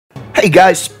Hey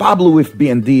guys, Pablo with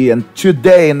BND, and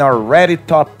today in our Reddit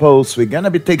top post, we're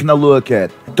gonna be taking a look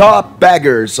at top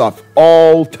beggars of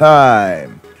all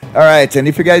time. Alright, and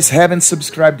if you guys haven't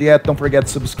subscribed yet, don't forget to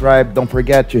subscribe, don't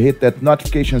forget to hit that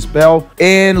notifications bell,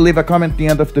 and leave a comment at the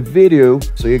end of the video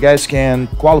so you guys can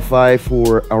qualify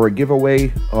for our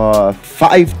giveaway of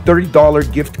 5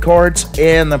 $30 gift cards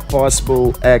and a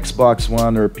possible Xbox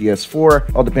One or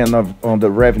PS4, all depending on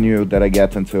the revenue that I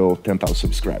get until 10,000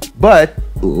 subscribers. But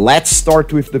let's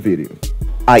start with the video.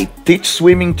 I teach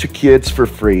swimming to kids for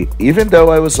free, even though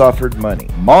I was offered money.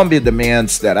 Mommy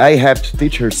demands that I have to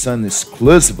teach her son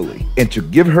exclusively and to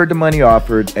give her the money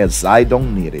offered as I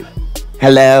don't need it.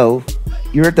 Hello,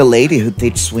 you're the lady who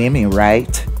teaches swimming,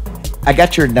 right? I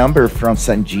got your number from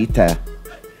Sanjita.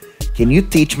 Can you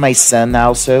teach my son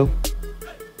also?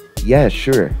 Yeah,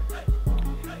 sure.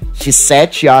 She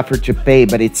said she offered to pay,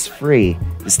 but it's free.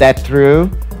 Is that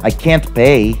true? I can't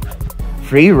pay.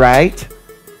 Free, right?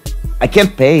 I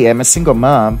can't pay, I'm a single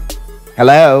mom.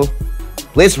 Hello?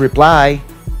 Please reply.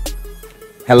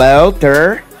 Hello,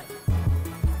 Ter?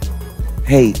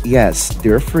 Hey, yes,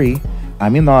 they're free.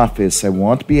 I'm in office, I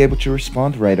won't be able to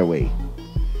respond right away.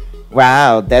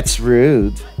 Wow, that's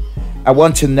rude. I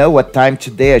want to know what time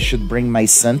today I should bring my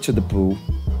son to the pool.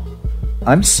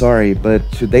 I'm sorry,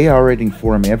 but today I already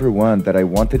informed everyone that I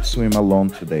wanted to swim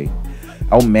alone today.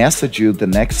 I'll message you the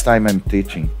next time I'm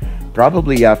teaching,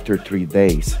 probably after 3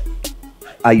 days.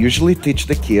 I usually teach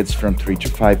the kids from 3 to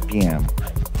 5 p.m.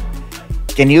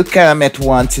 Can you come at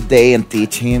 1 today and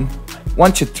teach him?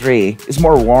 1 to 3 is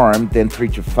more warm than 3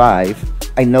 to 5.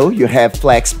 I know you have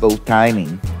flexible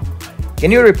timing. Can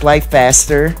you reply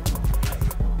faster?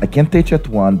 I can't teach at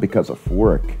 1 because of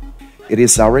work. It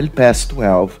is already past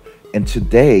 12, and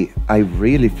today I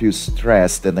really feel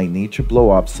stressed and I need to blow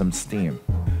off some steam.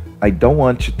 I don't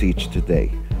want to teach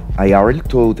today. I already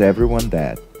told everyone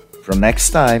that. From next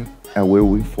time, I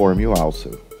will inform you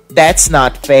also. That's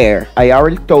not fair. I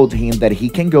already told him that he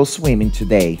can go swimming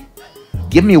today.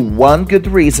 Give me one good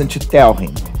reason to tell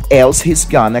him, else he's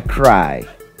gonna cry.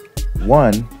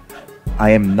 1. I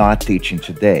am not teaching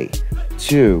today.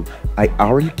 2. I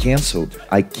already canceled.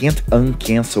 I can't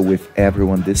uncancel with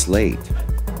everyone this late.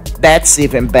 That's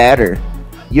even better.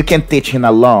 You can teach him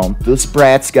alone. Those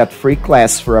brats got free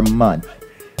class for a month.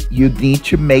 You need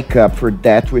to make up for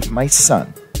that with my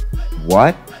son.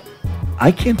 What?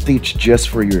 I can't teach just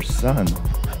for your son.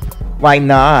 Why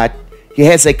not? He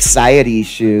has anxiety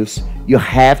issues. You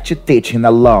have to teach him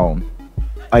alone.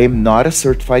 I am not a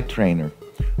certified trainer.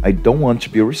 I don't want to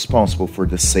be responsible for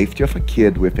the safety of a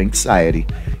kid with anxiety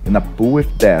in a pool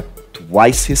with depth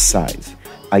twice his size.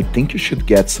 I think you should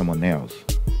get someone else.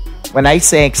 When I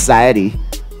say anxiety,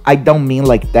 I don't mean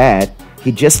like that.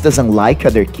 He just doesn't like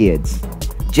other kids.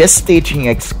 Just teaching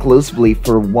exclusively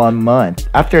for 1 month.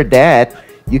 After that,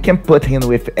 you can put him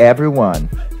with everyone.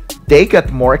 They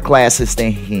got more classes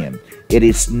than him. It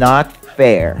is not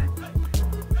fair.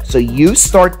 So you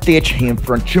start teaching him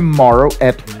from tomorrow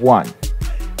at 1.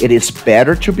 It is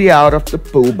better to be out of the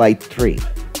pool by 3.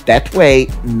 That way,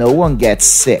 no one gets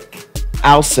sick.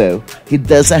 Also, he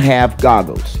doesn't have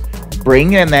goggles.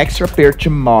 Bring an extra pair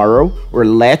tomorrow or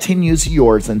let him use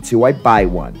yours until I buy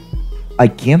one. I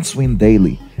can't swim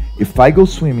daily. If I go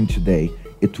swimming today,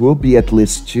 it will be at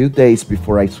least 2 days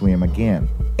before I swim again.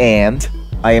 And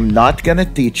I am not gonna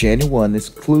teach anyone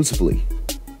exclusively.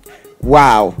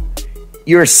 Wow,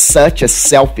 you're such a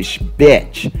selfish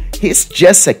bitch. He's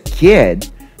just a kid.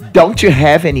 Don't you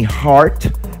have any heart?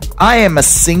 I am a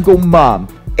single mom,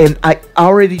 and I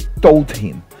already told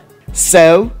him.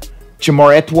 So,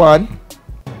 tomorrow at 1,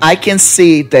 I can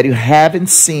see that you haven't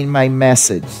seen my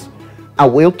message. I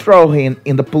will throw him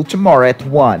in the pool tomorrow at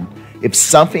 1. If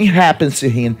something happens to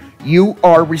him, you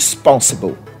are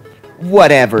responsible.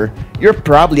 Whatever, you're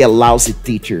probably a lousy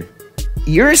teacher.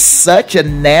 You're such a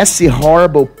nasty,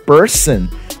 horrible person.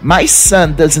 My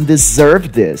son doesn't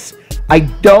deserve this. I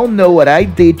don't know what I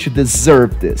did to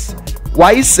deserve this.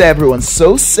 Why is everyone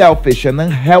so selfish and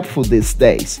unhelpful these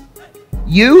days?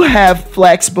 You have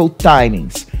flexible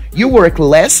timings. You work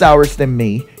less hours than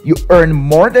me. You earn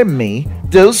more than me.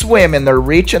 Those women are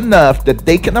rich enough that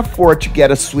they can afford to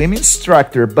get a swim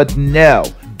instructor, but no,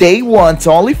 they want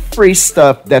only free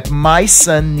stuff that my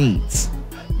son needs.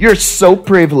 You're so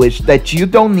privileged that you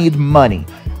don't need money.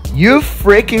 You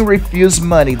freaking refuse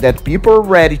money that people are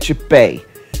ready to pay.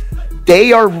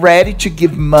 They are ready to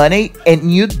give money and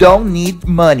you don't need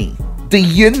money. Do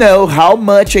you know how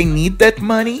much I need that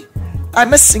money?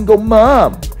 I'm a single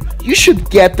mom. You should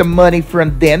get the money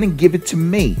from them and give it to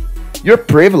me. You're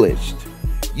privileged.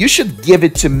 You should give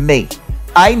it to me.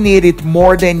 I need it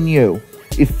more than you.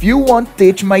 If you won't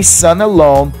teach my son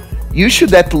alone, You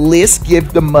should at least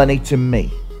give the money to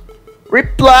me.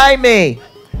 Reply me!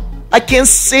 I can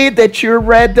see that you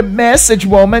read the message,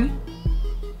 woman.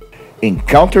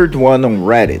 Encountered one on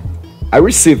Reddit. I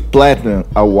received platinum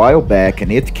a while back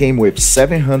and it came with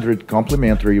 700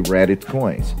 complimentary Reddit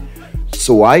coins.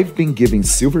 So I've been giving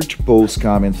silver to post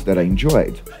comments that I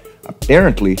enjoyed.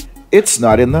 Apparently, it's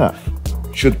not enough.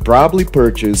 Should probably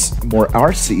purchase more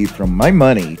RC from my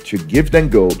money to give them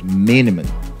gold minimum.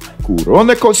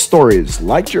 Kuroneko Stories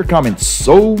liked your comment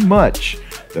so much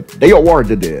that they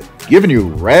awarded it, giving you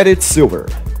Reddit silver.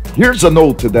 Here's a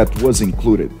note that was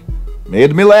included.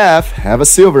 Made me laugh, have a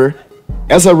silver.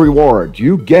 As a reward,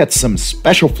 you get some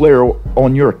special flair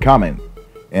on your comment.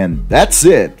 And that's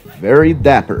it, very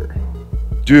dapper.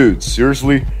 Dude,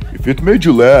 seriously, if it made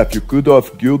you laugh, you could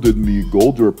have gilded me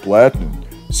gold or platinum.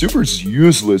 Silver's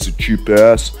useless, you cheap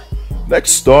ass.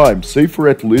 Next time, save for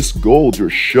at least gold or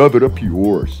shove it up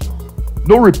yours.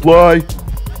 No reply?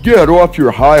 Get off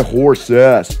your high horse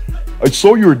ass. I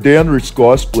saw your Danner's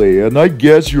cosplay and I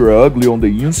guess you're ugly on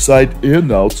the inside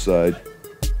and outside.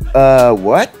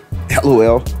 What?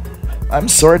 LOL. I'm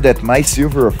sorry that my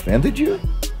silver offended you?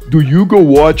 Do you go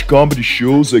watch comedy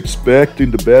shows expecting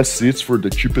the best seats for the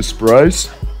cheapest price?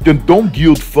 Then don't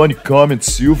gild funny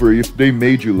comments silver if they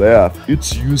made you laugh.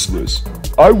 It's useless.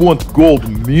 I want gold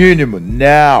minimum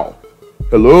now.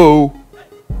 Hello?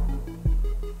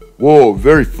 Whoa,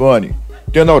 very funny.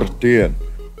 10 out of 10.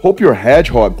 Hope your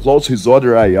hedgehog claws his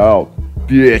other eye out.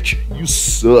 Bitch, you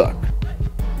suck.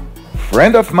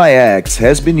 Friend of my ex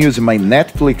has been using my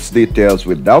Netflix details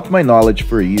without my knowledge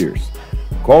for years.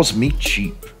 Calls me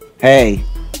cheap. Hey,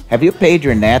 have you paid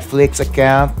your Netflix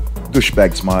account?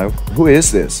 Douchebag smile. Who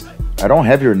is this? I don't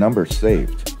have your number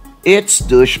saved. It's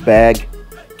douchebag.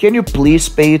 Can you please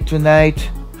pay it tonight?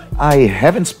 I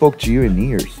haven't spoke to you in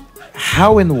years.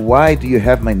 How and why do you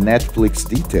have my Netflix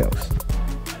details?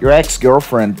 Your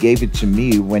ex-girlfriend gave it to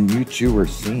me when you two were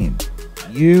seen.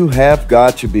 You have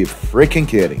got to be freaking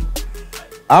kidding.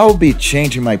 I'll be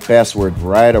changing my password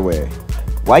right away.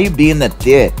 Why you being a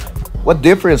tit? What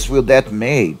difference will that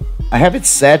make? I have it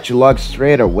set to log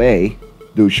straight away.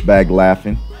 Douchebag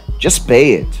laughing. Just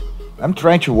pay it. I'm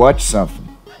trying to watch something.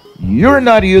 You're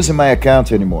not using my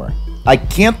account anymore. I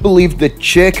can't believe the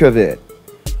chick of it.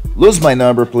 Lose my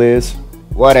number, please.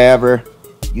 Whatever.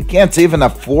 You can't even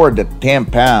afford the 10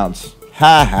 pounds.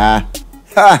 Ha ha.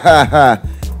 Ha ha ha.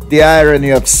 The irony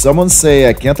of someone saying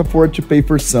I can't afford to pay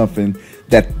for something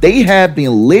that they have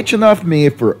been leeching off me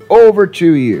for over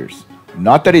 2 years.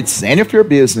 Not that it's any of your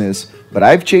business, but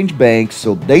I've changed banks,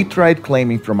 so they tried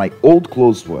claiming from my old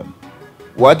closed one.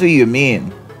 What do you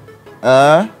mean?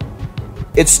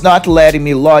 It's not letting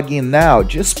me log in now,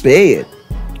 just pay it.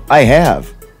 I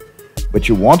have, but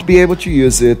you won't be able to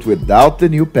use it without the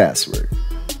new password.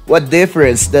 What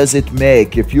difference does it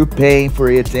make if you're paying for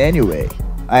it anyway?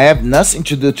 I have nothing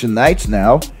to do tonight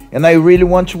now, and I really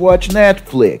want to watch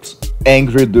Netflix.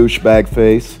 Angry douchebag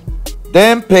face.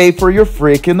 Then pay for your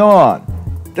freaking on.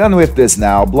 Done with this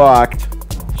now, blocked.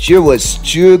 She was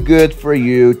too good for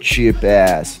you, cheap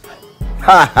ass.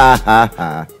 Ha ha ha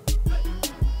ha.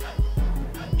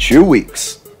 2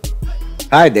 weeks.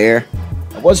 Hi there.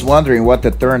 I was wondering what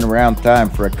the turnaround time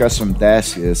for a custom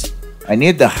desk is. I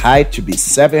need the height to be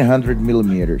 700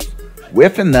 millimeters,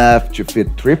 with enough to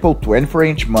fit triple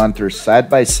 24-inch monitors side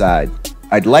by side.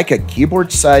 I'd like a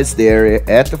keyboard-sized area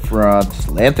at the front,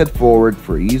 slanted forward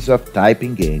for ease of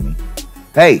typing gaming.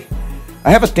 Hey,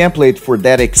 I have a template for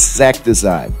that exact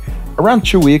design. Around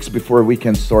 2 weeks before we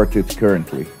can start it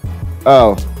currently.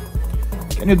 Oh,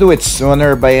 can you do it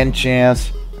sooner by any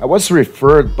chance? I was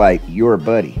referred by your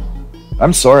buddy.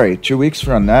 I'm sorry, 2 weeks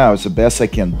from now is the best I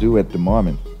can do at the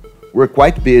moment. We're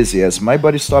quite busy as my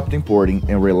buddy stopped importing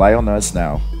and rely on us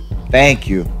now. Thank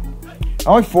you.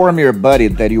 I'll inform your buddy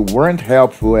that you weren't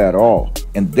helpful at all,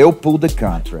 and they'll pull the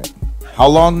contract. How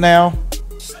long now?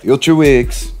 Still 2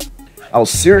 weeks. I'll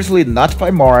seriously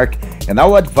notify Mark, and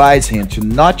I'll advise him to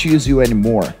not use you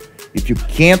anymore if you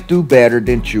can't do better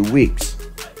than 2 weeks.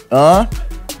 2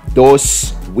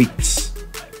 weeks.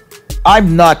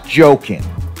 I'm not joking.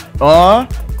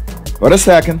 Wait a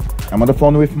second. I'm on the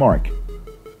phone with Mark.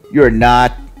 You're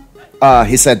not.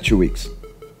 He said 2 weeks.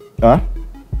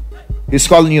 He's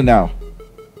calling you now.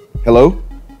 Hello?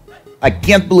 I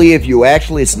can't believe you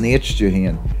actually snitched to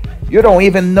him. You don't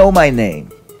even know my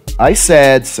name. I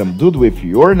said some dude with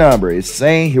your number is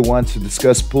saying he wants to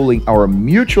discuss pulling our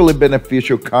mutually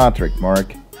beneficial contract,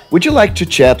 Mark. Would you like to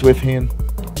chat with him?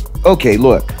 Okay,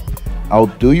 look. I'll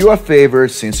do you a favor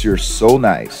since you're so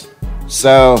nice.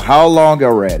 So, how long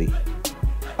already?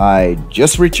 I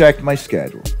just rechecked my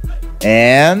schedule.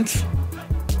 And?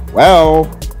 Well,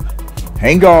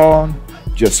 Hang on,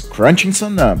 just crunching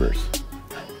some numbers.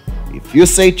 If you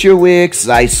say 2 weeks,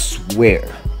 I swear.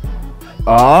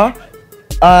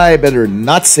 I better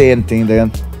not say anything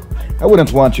then. I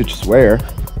wouldn't want you to swear.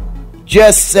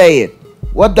 Just say it.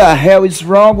 What the hell is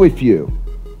wrong with you?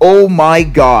 Oh my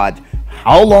God,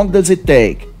 how long does it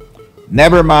take?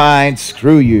 Never mind,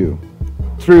 screw you.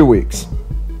 3 weeks.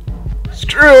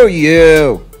 Screw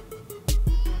you!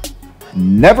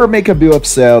 Never make a bill of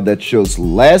sale that shows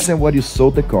less than what you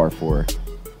sold the car for.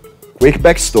 Quick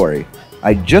backstory.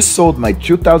 I just sold my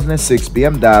 2006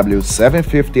 BMW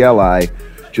 750 Li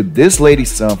to this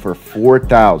lady's son for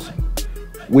 $4,000,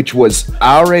 which was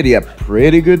already a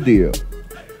pretty good deal.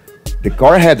 The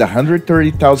car had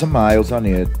 130,000 miles on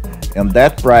it, and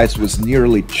that price was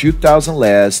nearly $2,000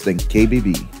 less than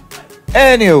KBB.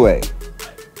 Anyway,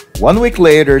 1 week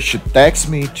later, she texts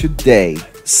me today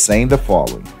saying the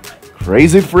following.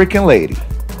 Crazy freaking lady.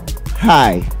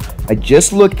 Hi, I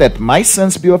just looked at my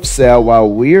son's bill of sale while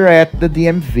we're at the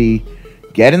DMV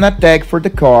getting a tag for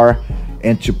the car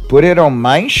and to put it on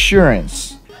my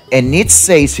insurance. And it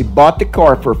says he bought the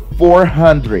car for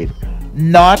 $400,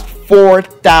 not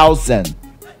 $4,000.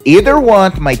 Either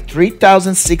want my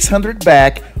 $3,600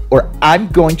 back or I'm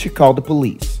going to call the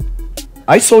police.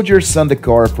 I sold your son the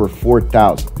car for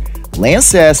 $4,000.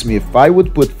 Lance asked me if I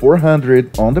would put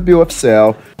 $400 on the bill of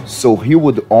sale so he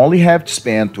would only have to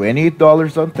spend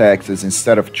 $28 on taxes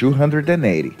instead of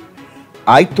 $280.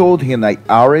 I told him I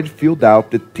already filled out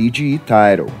the TGE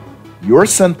title. Your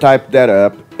son typed that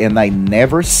up and I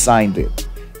never signed it.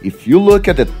 If you look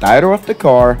at the title of the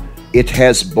car, it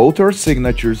has both our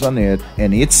signatures on it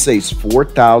and it says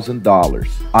 $4,000.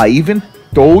 I even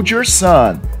told your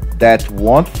son that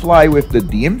won't fly with the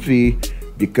DMV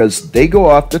because they go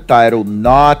off the title,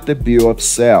 not the bill of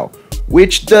sale,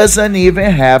 which doesn't even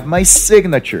have my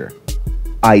signature.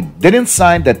 I didn't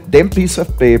sign that damn piece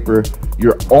of paper.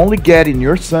 You're only getting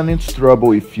your son into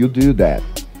trouble if you do that.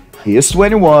 He's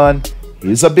 21,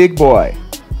 he's a big boy.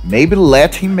 Maybe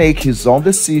let him make his own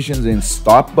decisions and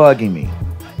stop bugging me.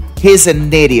 He's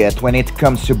an idiot when it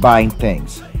comes to buying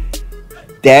things.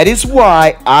 That is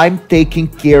why I'm taking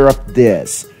care of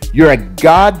this. You're a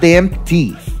goddamn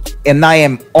thief. And I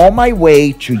am on my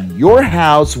way to your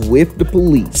house with the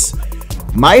police.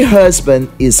 My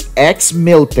husband is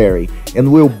ex-military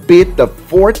and will beat the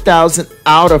 $4,000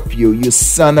 out of you, you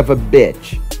son of a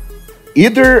bitch.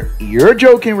 Either you're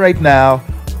joking right now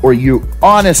or you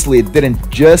honestly didn't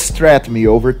just threaten me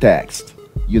over text.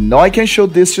 You know I can show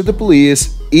this to the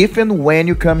police if and when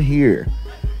you come here.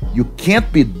 You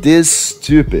can't be this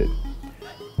stupid.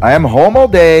 I am home all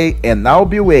day and I'll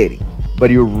be waiting. But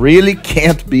you really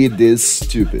can't be this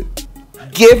stupid.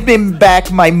 Give me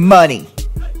back my money.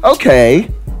 Okay,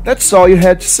 that's all you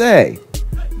had to say.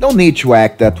 No need to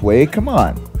act that way, come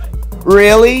on.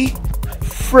 Really?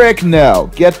 Frick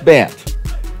no, get bent.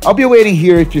 I'll be waiting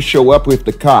here if you show up with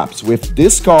the cops with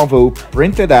this convo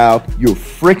printed out, you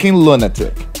freaking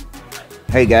lunatic.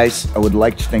 Hey guys, I would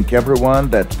like to thank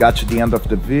everyone that got to the end of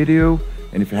the video.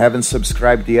 And if you haven't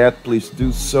subscribed yet, please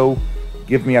do so.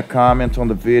 Give me a comment on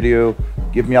the video,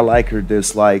 give me a like or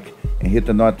dislike, and hit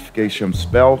the notification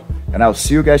bell. And I'll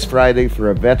see you guys Friday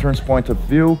for a veteran's point of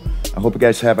view. I hope you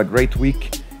guys have a great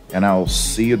week, and I'll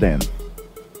see you then.